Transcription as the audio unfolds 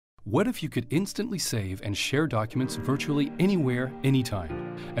What if you could instantly save and share documents virtually anywhere,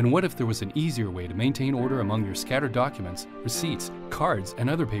 anytime? And what if there was an easier way to maintain order among your scattered documents, receipts, cards, and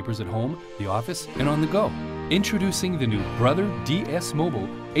other papers at home, the office, and on the go? Introducing the new Brother DS Mobile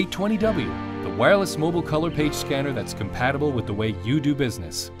 820W, the wireless mobile color page scanner that's compatible with the way you do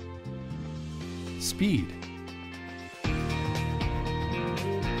business. Speed,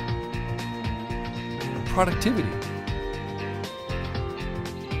 productivity,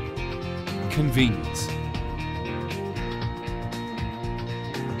 convenience.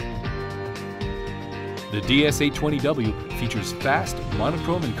 The DS820W features fast,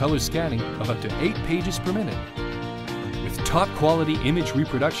 monochrome and color scanning of up to 8 pages per minute, with top quality image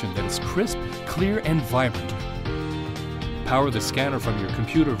reproduction that is crisp, clear, and vibrant. Power the scanner from your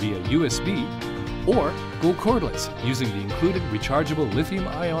computer via USB, or go cordless using the included rechargeable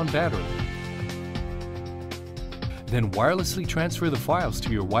lithium-ion battery. Then wirelessly transfer the files to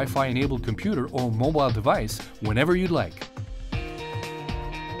your Wi-Fi enabled computer or mobile device whenever you'd like.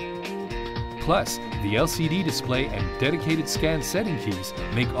 Plus, the LCD display and dedicated scan setting keys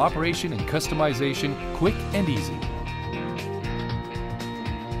make operation and customization quick and easy.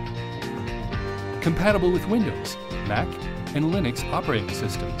 Compatible with Windows, Mac, and Linux operating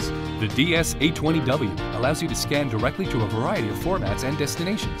systems. The DS820W allows you to scan directly to a variety of formats and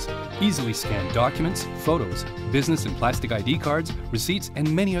destinations. Easily scan documents, photos, business and plastic ID cards, receipts,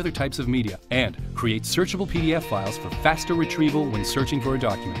 and many other types of media. And create searchable PDF files for faster retrieval when searching for a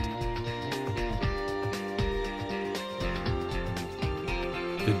document.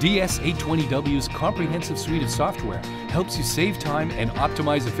 The DS820W's comprehensive suite of software helps you save time and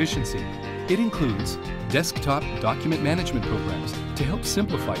optimize efficiency. It includes desktop document management programs to help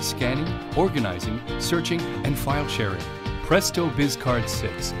simplify scanning, organizing, searching, and file sharing. Presto BizCard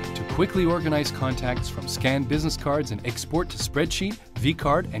 6 to quickly organize contacts from scanned business cards and export to spreadsheet,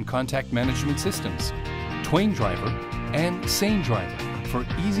 vCard, and contact management systems. Twain Driver and Sane Driver for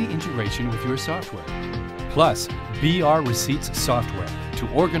easy integration with your software. Plus, BR Receipts software to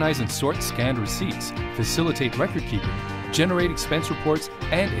organize and sort scanned receipts, facilitate record keeping, generate expense reports,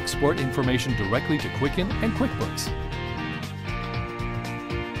 and export information directly to Quicken and QuickBooks.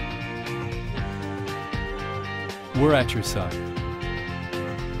 We're at your side.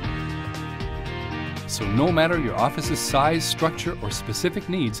 So no matter your office's size, structure, or specific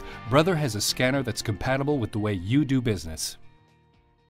needs, Brother has a scanner that's compatible with the way you do business.